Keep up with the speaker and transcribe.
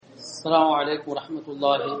السلام عليكم ورحمة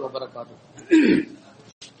الله وبركاته.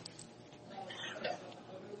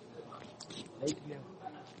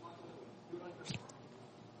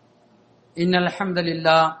 إن الحمد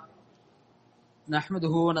لله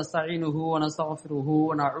نحمده ونستعينه ونستغفره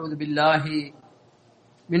ونعوذ بالله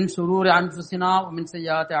من شرور أنفسنا ومن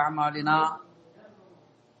سيئات أعمالنا.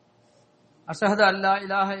 أشهد أن لا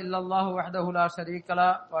إله إلا الله وحده لا شريك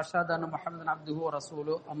له وأشهد أن محمدا عبده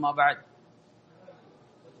ورسوله. أما بعد،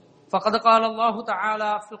 فقد قال الله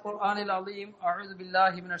تعالى في القرآن العظيم: أعوذ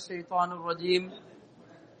بالله من الشيطان الرجيم.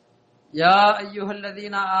 يا أيها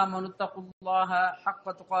الذين آمنوا اتقوا الله حق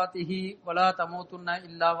تقاته ولا تموتن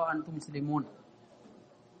إلا وأنتم مسلمون.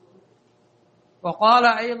 وقال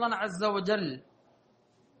أيضا عز وجل: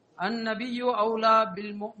 النبي أولى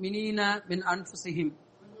بالمؤمنين من أنفسهم.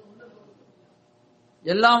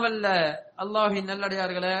 எல்லாம் வல்ல அல்லாஹ்வின்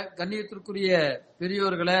நல்லடியார்களே, கண்ணியத்திற்குரிய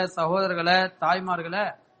பெரியோர்களே, சகோதரர்களே, தாய்மார்களே,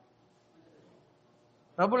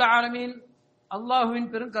 ரப்புல் ஆலமீன் அல்லாஹ்வின்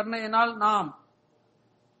பெரும் கருணையினால் நாம்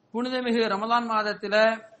புனிதமிகு ரமலான் மாதத்தில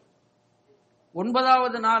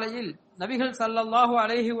 9வது நாளையில் நபிகள் ஸல்லல்லாஹு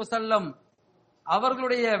அலைஹி வஸல்லம்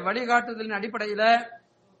அவர்களுடைய வழிகாட்டுதலின் அடிப்படையில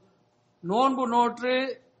நோன்பு நோற்று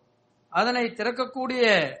அதனை திறக்கக்கூடிய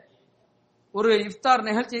ஒரு இஃப்தார்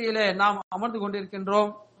நிகழ்ச்சியிலே நாம் அமர்ந்து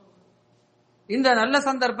கொண்டிருக்கின்றோம். இந்த நல்ல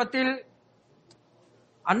சந்தர்ப்பத்தில்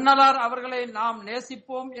அன்னலார் அவர்களை நாம்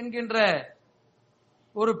நேசிப்போம் என்கின்ற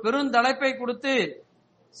ஒரு பெருந்தலைப்பை கொடுத்து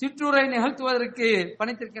சிற்றுரை நிகழ்த்துவதற்கு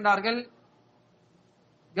பணித்திருக்கின்றார்கள்.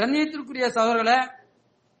 கண்ணியத்திற்குரிய சகோதரர்களே,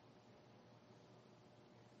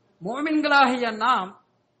 முஃமின்களாகிய நாம்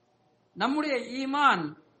நம்முடைய ஈமான்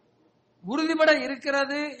உறுதிபட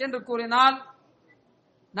இருக்கிறது என்று கூறினால்,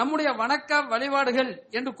 நம்முடைய வணக்க வழிபாடுகள்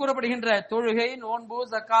என்று கூறப்படுகின்ற தொழுகை, நோன்பு,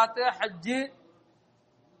 ஜகாத்து, ஹஜ்ஜு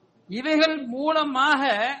இவைகள் மூலமாக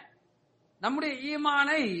நம்முடைய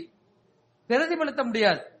ஈமானை பிரதிபலித்த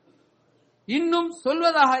முடியாது. இன்னும்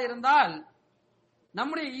சொல்வதாக இருந்தால்,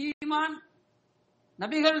 நம்முடைய ஈமான்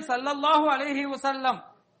நபிகள் ஸல்லல்லாஹு அலைஹி வஸல்லம்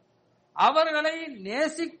அவர்களை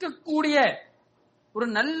நேசிக்கக்கூடிய ஒரு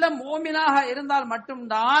நல்ல மோமினாக இருந்தால்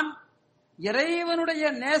மட்டும்தான் இறைவனுடைய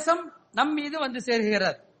நேசம் நம் மீது வந்து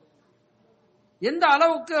சேர்கிறது. எந்த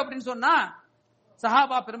அளவுக்கு அப்படின்னு சொன்னா,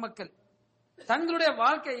 சஹாபா பெருமக்கள் தங்களுடைய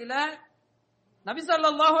வாழ்க்கையில நபி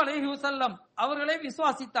ஸல்லல்லாஹு அலைஹி வஸல்லம் அவர்களை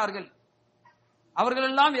விசுவாசித்தார்கள். அவர்கள்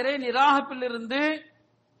எல்லாம் இறை நிராகப்பிலிருந்து,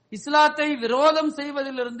 இஸ்லாத்தை விரோதம்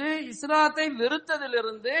செய்வதிலிருந்து, இஸ்லாத்தை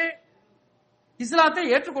வெறுத்ததிலிருந்து இஸ்லாத்தை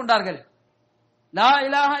ஏற்றுக்கொண்டார்கள். லா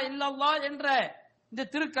இலாஹ இல்லல்லாஹ் என்ற இந்த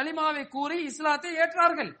திருக்கலிமாவை கூறி இஸ்லாத்தை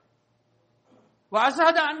ஏற்றார்கள்.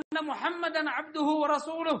 வஅஷஹது அன்ன முஹம்மதன் அப்துஹு வ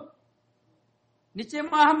ரசூலுஹு,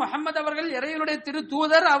 நிச்சயமாக முஹம்மது அவர்கள் இறைவனுடைய திரு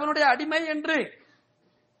தூதர், அவனுடைய அடிமை என்று,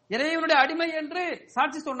 இறைவனுடைய அடிமை என்று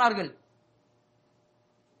சாட்சி சொன்னார்கள்.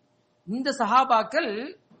 இந்த சஹாபாக்கள்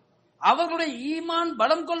அவர்களுடைய ஈமான்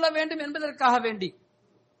பலம் கொள்ள வேண்டும் என்பதற்காக வேண்டி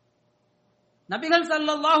நபிகள்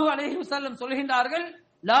ஸல்லல்லாஹு அலைஹி வஸல்லம் சொல்கின்றார்கள்: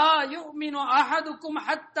 லா யுமினு அஹதுக்கும்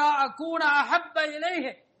ஹத்தா அகூன அஹப்ப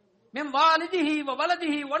இலைஹி மின் வாலிதிஹி வ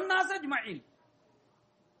வலதிஹி வன்னாஸ் அஜ்மஈன்.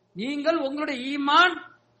 நீங்கள் உங்களுடைய ஈமான்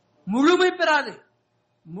முழுமை பெறாது,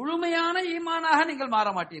 முழுமையான ஈமானாக நீங்கள் மாற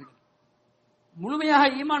மாட்டீர்கள். முழுமையாக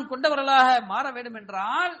ஈமான் கொண்டவர்களாக மாற வேண்டும்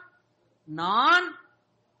என்றால், நான்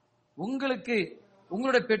உங்களுக்கு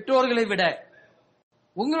உங்களுடைய பெற்றோர்களை விட,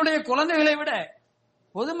 உங்களுடைய குழந்தைகளை விட,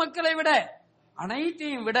 பொதுமக்களை விட,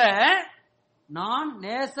 அனைத்தையும் விட நான்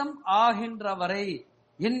நேசம் ஆகின்றவரை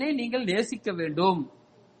என்னை நீங்கள் நேசிக்க வேண்டும்,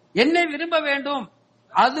 என்னை விரும்ப வேண்டும்.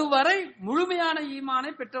 அதுவரை முழுமையான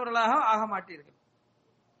ஈமானை பெற்றவர்களாக ஆக மாட்டீர்கள்.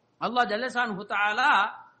 அல்லாஹ் ஜல்லஷானஹு தஆலா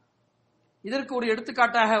இதற்கு ஒரு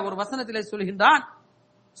எடுத்துக்காட்டாக ஒரு வசனத்திலே சொல்கின்றான்.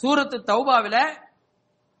 சூரத்து தௌபாவில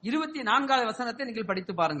 24வது வசனத்தை நீங்கள்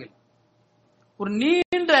படித்து பாருங்கள். ஒரு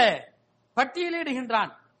நீண்ட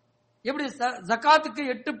பட்டியலிடுகின்றான். எப்படி ஜகாத்துக்கு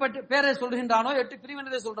 8 பேரை சொல்கின்றானோ, 8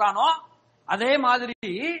 பிரிவினரை சொல்றானோ, அதே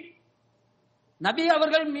மாதிரி நபி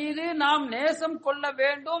அவர்கள் மீது நாம் நேசம் கொள்ள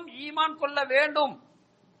வேண்டும், ஈமான் கொள்ள வேண்டும்.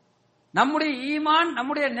 நம்முடைய ஈமான்,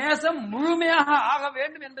 நம்முடைய நேசம் முழுமையாக ஆக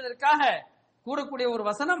வேண்டும் என்பதற்காக கூறக்கூடிய ஒரு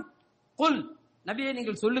வசனம். குல், நபியை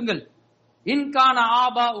நீங்கள் சொல்லுங்கள், இன்கான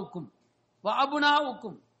ஆபாவுக்கும் வ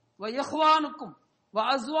அபுனாவுக்கும் வ இஹ்வானுக்கும் வ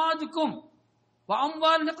அஸ்வாஜுக்கும் வ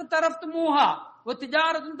அம்வால் இக்தரஃப்துமூஹா வ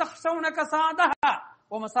திஜாரத்துன் தக்ஷௌன கஸாதஹா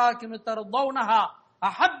வ மசாகினு தர்தௌனஹா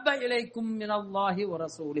அஹப்ப இலைக்கும் மினல்லாஹி வ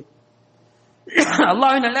ரசூலிஹி.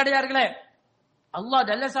 அல்லாஹ்வின் நல்லடியார்களே, அல்லாஹ்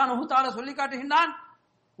ஜல்லஷானஹு தஆலா சொல்லி காட்டுகின்றான்,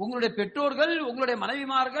 உங்களுடைய பெற்றோர்கள், உங்களுடைய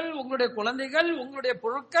மனைவிமார்கள், உங்களுடைய குழந்தைகள், உங்களுடைய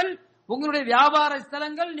பொருட்கள், உங்களுடைய வியாபார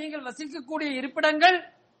ஸ்தலங்கள், நீங்கள் வசிக்கக்கூடிய இருப்பிடங்கள்,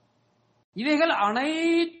 இவைகள்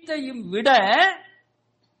அனைத்தையும் விட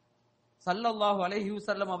ஸல்லல்லாஹு அலைஹி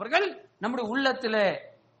வஸல்லம் அவர்கள் நம்முடைய உள்ளத்திலே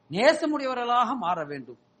நேசமுடையவர்களாக மாற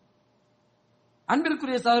வேண்டும்.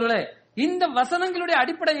 அன்பிற்குரிய சகோதரர்களே, இந்த வசனங்களுடைய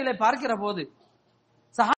அடிப்படையிலே பார்க்கிற போது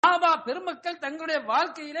சஹாபா பெருமக்கள் தங்களுடைய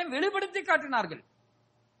வாழ்க்கையிலே வெளிப்படுத்தி காட்டினார்கள்.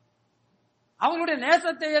 அவங்களுடைய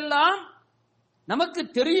நேசத்தை எல்லாம் நமக்கு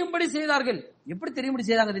தெரியும்படி செய்தார்கள். எப்படி தெரியும்படி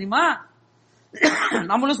செய்தாங்க தெரியுமா?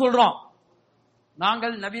 நம்மளும் சொல்றோம்,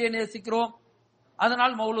 நாங்கள் நபியை நேசிக்கிறோம்,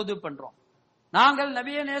 அதனால் மௌலூது பண்றோம். நாங்கள்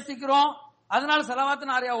நபியை நேசிக்கிறோம், அதனால் ஸலவாத்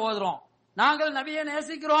நாரியா ஓதுறோம். நாங்கள் நபியை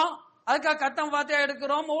நேசிக்கிறோம், அதுக்காக கத்தம் பாத்தியா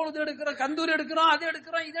எடுக்கிறோம், மௌலூது எடுக்கிறோம், கந்தூரி எடுக்கிறோம், அது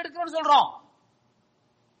எடுக்கிறோம், இது எடுக்கிறோம் சொல்றோம்.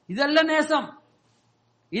 இதெல்லாம் நேசம்.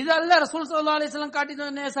 இதல்ல ரசூல் ஸல்லல்லாஹு அலைஹி வஸல்லம்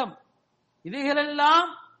காட்டின நேசம். இவைகளெல்லாம்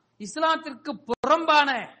இஸ்லாத்திற்கு புறம்பான,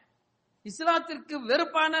 இஸ்லாத்திற்கு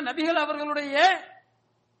வெறுப்பான நபிகள் அவர்களுடைய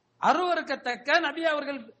அருவருக்கத்தக்க, நபி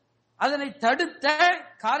அவர்கள் அதனை தடுத்த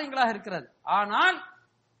காரியங்களாக இருக்கிறது. ஆனால்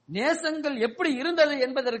நேசங்கள் எப்படி இருந்தது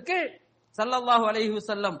என்பதற்கு ஸல்லல்லாஹு அலைஹி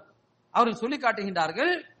வஸல்லம் அவர்கள் சொல்லி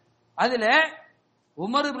காட்டுகின்றார்கள். அதில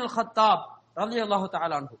உமர் இப்னுல் கத்தாப் ரலியல்லாஹு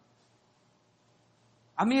தஆலா அன்ஹு,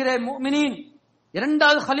 அமீரே முஃமினீன்,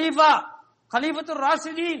 இரண்டாவது கலீஃபத்துர்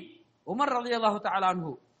ராஷிதீன் உமர் ரலியல்லாஹு தஆலா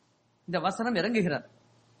அன்ஹு, இந்த வசனம் இறங்குகிறது.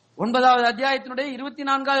 9வது அத்தியாயத்தினுடைய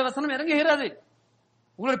 24வது வசனம் இறங்குகிறது.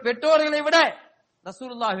 உங்களுடைய பெற்றோர்களை விட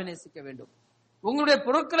ரசூலுல்லாஹ்வை நேசிக்க வேண்டும், உங்களுடைய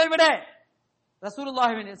பொருட்களை விட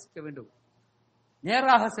ரசூலுல்லாஹ்வை நேசிக்க வேண்டும்.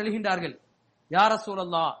 நேராக செல்கின்றார்கள். யா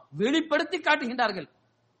ரசூலல்லாஹ், வெளிப்படுத்தி காட்டுகின்றார்கள்.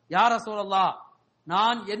 யா ரசூலல்லாஹ்,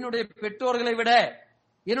 நான் என்னுடைய பெற்றோர்களை விட,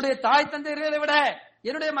 என்னுடைய தாய் தந்தையர்களை விட,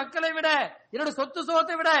 என்னுடைய மக்களை விட, என்னுடைய சொத்து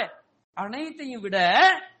சுகத்தை விட, அனைத்தையும் விட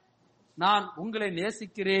நான் உங்களை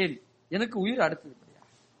நேசிக்கிறேன். எனக்கு உயிர் அடுத்தபடியாக,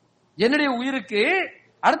 என்னுடைய உயிருக்கு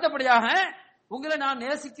அடுத்தபடியாக உங்களை நான்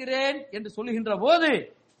நேசிக்கிறேன் என்று சொல்லுகின்ற போது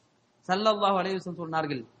ஸல்லல்லாஹு அலைஹி வஸல்லம்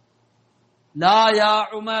சொன்னார்கள், லா யா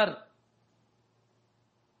உமர்,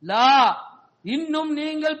 லா, இன்னும்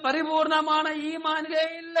நீங்கள் பரிபூர்ணமான ஈமானிலே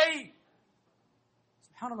இல்லை.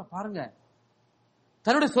 சுப்ஹானல்லாஹ், பாருங்க,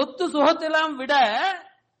 தன்னுடைய சொத்து சுகத்தெல்லாம் விட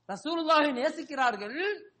ரசூலுல்லாஹை நேசிக்கிறார்கள்.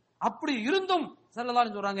 அப்படி இருந்தும் ஸல்லல்லாஹு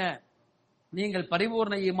அலைஹி சொல்றாங்க, நீங்கள்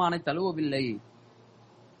பரிபூர்ண ஈமானை தழுவவில்லை.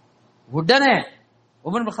 உடனே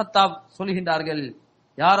உமர் இப்னு கத்தாப் சொல்கின்றார்கள்,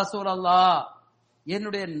 யா ரசூலல்லாஹ்,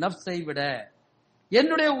 என்னுடைய நஃப்ஸை விட,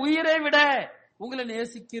 என்னுடைய உயிரை விட உங்களை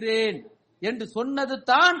நேசிக்கிறேன் என்று சொன்னது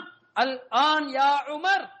தான் அல் on yeah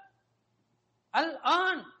Umar. Al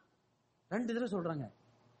on 2 தடவை சொல்றாங்க.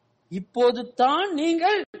 இப்போது தான்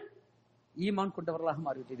நீங்கள் ஈமான் கொண்டவர்களாக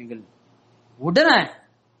மாறிவிட்டீர்கள். உடனே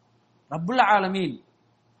ரப்புல் ஆலமீன்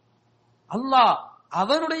அல்லாஹ்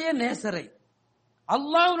அவருடைய நேசரை,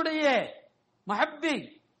 அல்லாஹ்வுடைய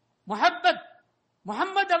முஹப்பத்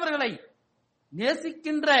முஹம்மத் அவர்களை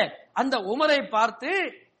நேசிக்கின்ற அந்த உமரை பார்த்து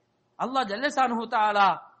அல்லாஹ் ஜல்லஷானுஹு தஆலா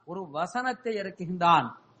ஒரு வசனத்தை இறக்குகின்றான்.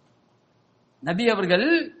 நபி அவர்கள்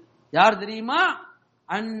யார் தெரியுமா?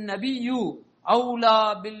 அன் நபியு அவுலா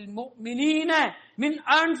பில் முஃமினீன மின்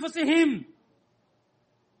அன்ஃபுஸிஹிம்.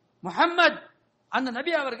 முஹம்மத், அந்த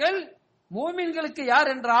நபி அவர்கள் மூமின்களுக்கு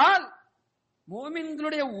யார் என்றால்,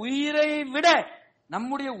 மூமின்களுடைய உயிரை விட,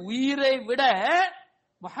 நம்முடைய உயிரை விட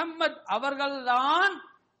முஹம்மத் அவர்கள்தான்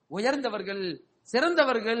உயர்ந்தவர்கள்,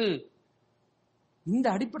 சிறந்தவர்கள். இந்த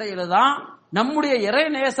அடிப்படையில தான் நம்முடைய இறை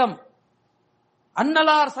நேசம்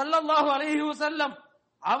அன்னலார் ஸல்லல்லாஹு அலைஹி வஸல்லம்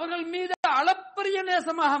அவர்கள் மீது அளப்பரிய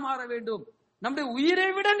நேசமாக மாற வேண்டும், நம்முடைய உயிரை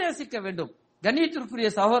விட நேசிக்க வேண்டும். கண்ணியத்திற்குரிய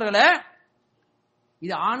சகோதரர்களே,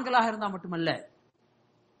 இது ஆண்களாக இருந்தா மட்டுமல்ல,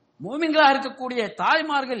 மூமின்களாக இருக்கக்கூடிய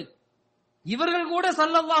தாய்மார்கள், இவர்கள் கூட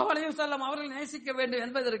ஸல்லல்லாஹு அலைஹி வஸல்லம் அவர்கள் நேசிக்க வேண்டும்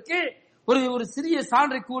என்பதற்கு ஒரு சிறிய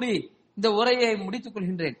சான்றை கூறி இந்த உரையை முடித்துக்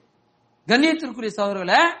கொள்கின்றேன். கண்ணியத்திற்குரிய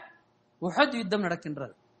சகோதரர்களே, உஹத் யுத்தம்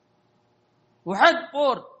நடக்கின்றது. உஹத்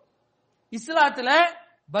போர் இஸ்லாத்துல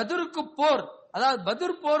பத்ருக்கு போர், அதாவது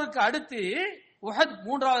பத்ர் போருக்கு அடுத்து உஹத்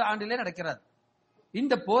 3வது ஆண்டிலே நடக்கிறது.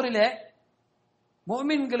 இந்த போரிலே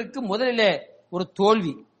முஃமின்களுக்கு முதலிலே ஒரு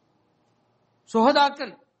தோல்வி.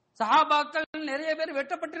 சுஹதாக்கள், சஹாபாக்கள் நிறைய பேர்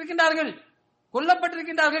வெட்டப்பட்டிருக்கின்றார்கள்,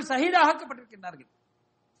 கொல்லப்பட்டிருக்கின்றார்கள், ஷஹீதாக்கப்பட்டிருக்கின்றார்கள்.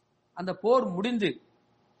 அந்த போர் முடிந்து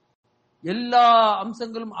எல்லா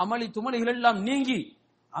அம்சங்களும், அமளி துமளிகள் எல்லாம் நீங்கி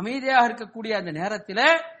அமைதியாக இருக்கக்கூடிய அந்த நேரத்தில்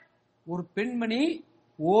ஒரு பெண்மணி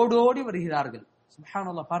ஓடோடி வருகிறார்கள்.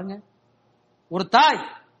 சுப்ஹானல்லாஹ், பாருங்க, ஒரு தாய்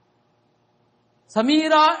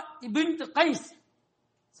சமீரா இபின்த் கைஸ்,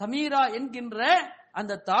 சமீரா என்கின்ற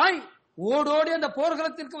அந்த தாய் ஓடோடி அந்த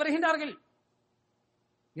போர்க்களத்திற்கு வருகின்றார்கள்.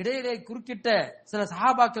 இடையிலே குறுக்கிட்ட சில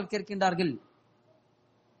சஹாபாக்கள் கேட்கின்றார்கள்,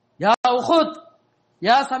 யா உஹுத்,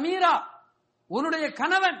 யா சமீரா, உன்னுடைய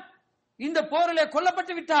கணவன் இந்த போரிலே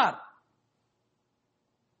கொல்லப்பட்டு விட்டார்.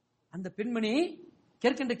 அந்த பெண்மணி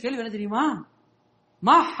கேட்கின்ற கேள்வி என்ன தெரியுமா?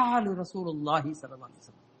 மா ஹாலு ரசூலுல்லாஹி ஸல்லல்லாஹு அலைஹி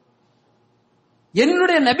வஸல்லம்,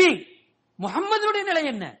 என்னுடைய நபி முகம்மதுடைய நிலை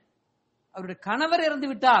என்ன? அவருடைய கணவர் இறந்து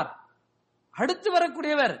விட்டார், அடுத்து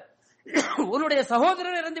வரக்கூடியவர் உன்னுடைய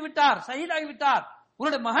சகோதரர் இறந்து விட்டார், ஷஹீதாகிவிட்டார்,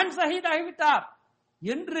 உன்னுடைய மகன் ஷஹீதாகிவிட்டார்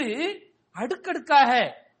என்று அடுக்கடுக்காக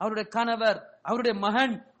அவருடைய கணவர், அவருடைய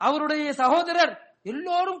மகன், அவருடைய சகோதரர்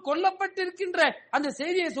எல்லோரும் கொல்லப்பட்டிருக்கின்ற அந்த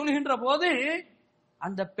செய்தியை சொல்கின்ற போது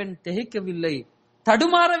அந்த பெண் திகைக்கவில்லை,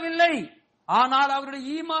 தடுமாறவில்லை. ஆனால் அவருடைய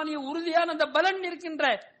ஈமானிய உறுதியான அந்த பலன் இருக்கின்ற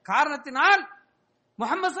காரணத்தினால்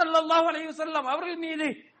முஹம்மது ஸல்லல்லாஹு அலைஹி வஸல்லம் அவர்கள் மீது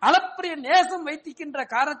அளப்பரிய நேசம் வைத்திருக்கின்ற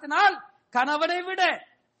காரணத்தினால் கணவனை விட,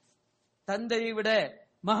 தந்தையை விட,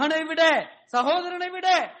 மகனை விட, சகோதரனை விட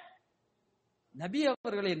நபி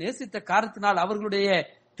அவர்களை நேசித்த காரணத்தினால் அவர்களுடைய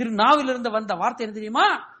திருநாவிலிருந்து வந்த வார்த்தை என்ன தெரியுமா?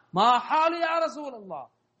 மா ஹாலு யா ரசூலல்லாஹ்,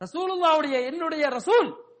 ரசூலுல்லாஹ்வுடைய என்னுடைய ரசூல்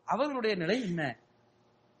அவர்களுடைய நிலை என்ன?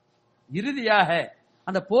 இறுதியாக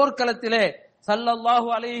அந்த போர்க்களத்திலே ஸல்லல்லாஹு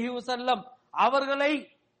அலைஹி வஸல்லம் அவர்களை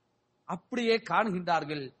அப்படியே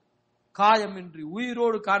காணுகின்றார்கள், காயமின்றி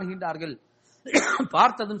உயிரோடு காணுகின்றார்கள்.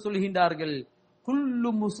 பார்த்ததும் சொல்கின்றார்கள், குல்லு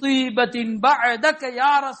முஸீபத்தின் பஅதக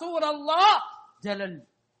யா ரசூலல்லாஹ் ஜலல்,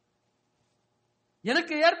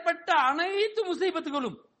 எனக்கு ஏற்பட்ட அனைத்து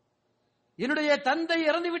முசீபத்துகளும், என்னுடைய தந்தை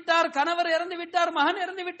இறந்து விட்டார், கணவர் இறந்து விட்டார், மகன்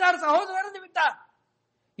இறந்து விட்டார், சகோதரர் இறந்து விட்டார்,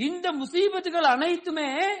 இந்த முசீபத்துகள் அனைத்துமே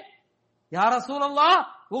யா ரசூலல்லாஹ்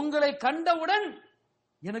உங்களை கண்டவுடன்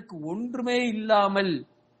எனக்கு ஒன்றுமே இல்லாமல்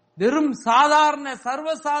வெறும் சாதாரண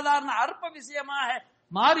சர்வசாதாரண அற்ப விஷயமாக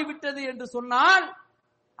மாறிவிட்டது என்று சொன்னால்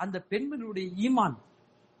அந்த பெண்மணியுடைய ஈமான்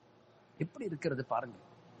எப்படி இருக்கிறது பாருங்க.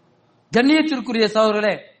 கண்ணியத்திற்குரிய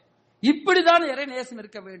சகோதரர்களே, இப்படிதான் இறை நேசம்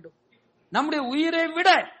இருக்க வேண்டும். நம்முடைய உயிரை விட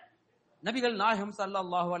நபிகள் நாயகம்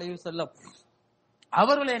ஸல்லல்லாஹு அலைஹி வஸல்லம்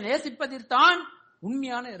அவர்களை நேசிப்பதில்தான்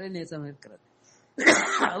உண்மையான இறை நேசம் இருக்கிறது.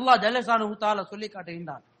 அல்லாஹ் ஜல்ல ஷானஹு தஆலா சொல்லி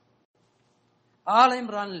காட்டுகின்றான். ஆல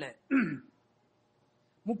இம்ரான்ல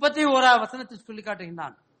 31 வசனத்தில் சொல்லி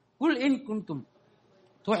காட்டுகின்றான், குல் இன் குன்தும்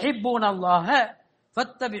துஹிப்பூன அல்லாஹ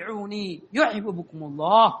ஃபத்தபிஊனி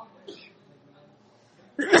யுஹிப்புகுமுல்லாஹ்,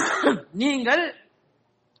 நீங்கள்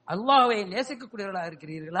அல்லாஹ்வை நேசிக்கக்கூடியவர்களாக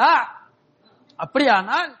இருக்கிறீர்களா?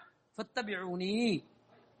 அப்படியானால் ஃபத்தபிஊனி,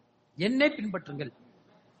 என்னை பின்பற்றுங்கள்,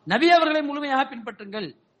 நபி அவர்களை முழுமையாக பின்பற்றுங்கள்.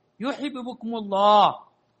 யுஹிப்புகுமுல்லாஹ்,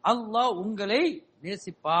 அல்லாஹ் உங்களை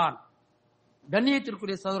நேசிப்பான்.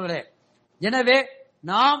 கண்ணியத்திற்குரிய சகோதரர்களே, எனவே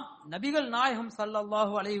நாம் நபிகள் நாயகம்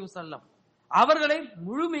ஸல்லல்லாஹு அலைஹி வஸல்லம் அவர்களை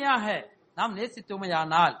முழுமையாக நாம்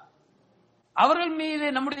நேசித்தோமையானால், அவர்கள் மீது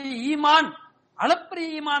நம்முடைய ஈமான் அளப்பரிய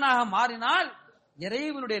ஈமானாக மாறினால்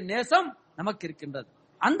இறைவனுடைய நேசம் நமக்கு இருக்கின்றது.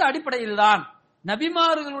 அந்த அடிப்படையில் தான்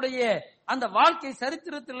நபிமார்களுடைய அந்த வாழ்க்கை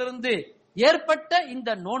சரித்திரத்திலிருந்து ஏற்பட்ட இந்த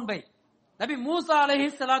நோன்பை நபி மூசா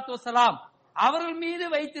அலைஹிஸ்ஸலாத்து வஸ்ஸலாம் அவர்கள் மீது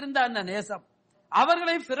வைத்திருந்த அந்த நேசம்,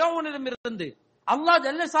 அவர்களை ஃபிரௌனிடமிருந்து அல்லாஹ்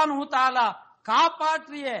ஜல்ல ஷானஹு தஆலா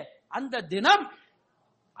காப்பாற்றிய அந்த தினம்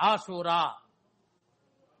ஆஷூரா,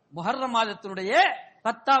 முஹர்ரம் மாதத்தினுடைய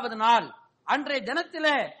 10வது நாள். அன்றைய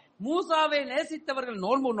தினத்திலே மூசாவை நேசித்தவர்கள்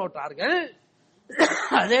நோன்பு நோட்டார்கள்.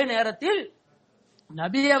 அதே நேரத்தில்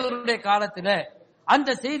நபி அவர்களுடைய காலத்தில் அந்த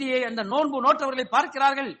செய்தியை, அந்த நோன்பு நோட்டவர்களை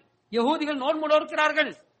பார்க்கிறார்கள். யகூதிகள் நோன்பு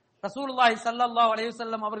நோக்கிறார்கள். ரசூலுல்லாஹி ஸல்லல்லாஹு அலைஹி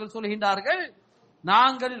வஸல்லம் அவர்கள் சொல்கின்றார்கள்,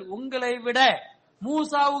 நாங்கள் உங்களை விட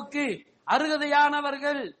மூசாவுக்கு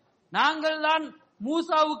அருகதையானவர்கள், நாங்கள் தான்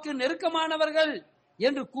மூசாவுக்கு நெருக்கமானவர்கள்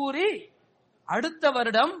என்று கூறி, அடுத்த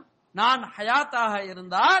வருடம் நான் ஹயாத்தாக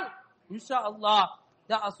இருந்தால் இன்ஷா அல்லாஹ்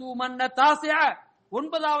அசூமன்ன தாசிய,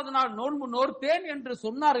 9வது நாள் நோன்பு நோற்பேன் என்று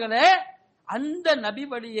சொன்னார்களே, அந்த நபி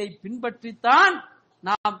வழியை பின்பற்றித்தான்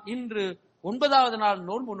நாம் இன்று 9வது நாள்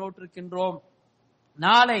நோன்பு நோற்றிருக்கின்றோம்.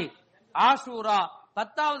 நாளை ஆஷூரா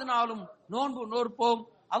 10வது நாளும் நோன்பு நோற்போம்.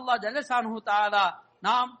 அல்லாஹ் ஜல்ல ஷானஹு தஆலா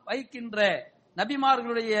நாம் வைக்கின்ற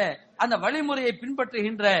நபிமார்களுடைய அந்த வழிமுறையை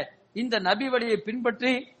பின்பற்றுகின்ற இந்த நபி வழியை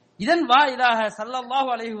பின்பற்றி இதன் வாயிலாக ஸல்லல்லாஹு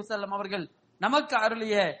அலைஹி வஸல்லம் அவர்கள் நமக்கு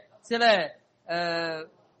அருளிய சில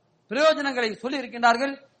பிரயோஜனங்களை சொல்லி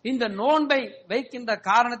இருக்கின்றார்கள். இந்த நோன்பை வைக்கின்ற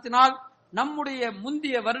காரணத்தினால் நம்முடைய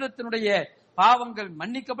முந்திய வருடத்தினுடைய பாவங்கள்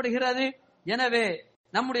மன்னிக்கப்படுகிறது. எனவே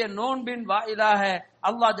நம்முடைய நோன்பின் வாயிலாக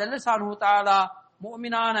அல்லாஹ் ஜல்ல ஷானஹு தஆலா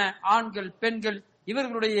முஃமினான ஆண்கள், பெண்கள்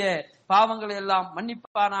இவர்களுடைய பாவங்களை எல்லாம்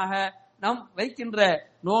மன்னிப்பானாக. நாம் வைக்கின்ற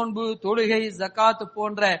நோன்பு, தொழுகை, ஜகாத்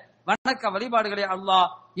போன்ற வணக்க வழிபாடுகளை அல்லாஹ்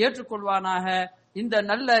ஏற்றுக்கொள்வானாக. இந்த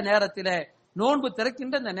நல்ல நேரத்திலே, நோன்பு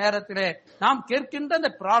திறக்கின்ற இந்த நேரத்திலே நாம் கேட்கின்ற இந்த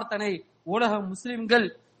பிரார்த்தனை உலக முஸ்லிம்கள்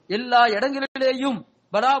எல்லா இடங்களிலேயும்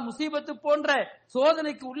பலா முசீபத்து போன்ற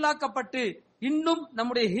சோதனைக்கு உள்ளாக்கப்பட்டு இன்னும்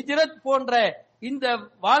நம்முடைய ஹிஜ்ரத் போன்ற இந்த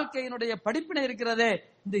வாழ்க்கையினுடைய படிப்பினை இருக்கிறதே,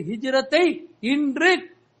 இந்த ஹிஜ்ரத்தை இன்று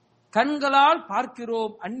கண்களால்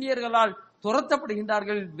பார்க்கிறோம். அந்நியர்களால்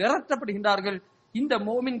துரத்தப்படுகின்றார்கள், விரட்டப்படுகின்றார்கள். இந்த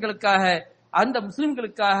மோமின்களுக்காக, அந்த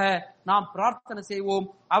முஸ்லிம்களுக்காக நாம் பிரார்த்தனை செய்வோம்.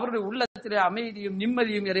 அவருடைய உள்ளத்திலே அமைதியும்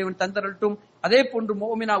நிம்மதியும் இறைவன் தந்தரட்டும். அதே போன்று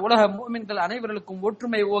முஃமினா உலக முஃமின்கள் அனைவர்களுக்கும்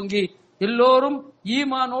ஒற்றுமை ஓங்கி எல்லோரும்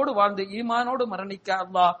ஈமானோடு வாழ்ந்து ஈமானோடு மரணிக்க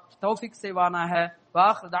அல்லாஹ் தௌஃபீக் செய்வானாக.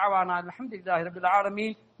 வாஹிர் தஅவானா அல்ஹம்துலில்லாஹி ரப்பில்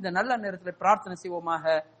ஆலமீன். இந்த நல்ல நேரத்தில் பிரார்த்தனை செய்வோமாக.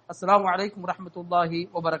 அஸ்ஸலாமு அலைக்கும் வரஹ்மத்துல்லாஹி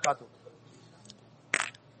வபரகாத்துஹு.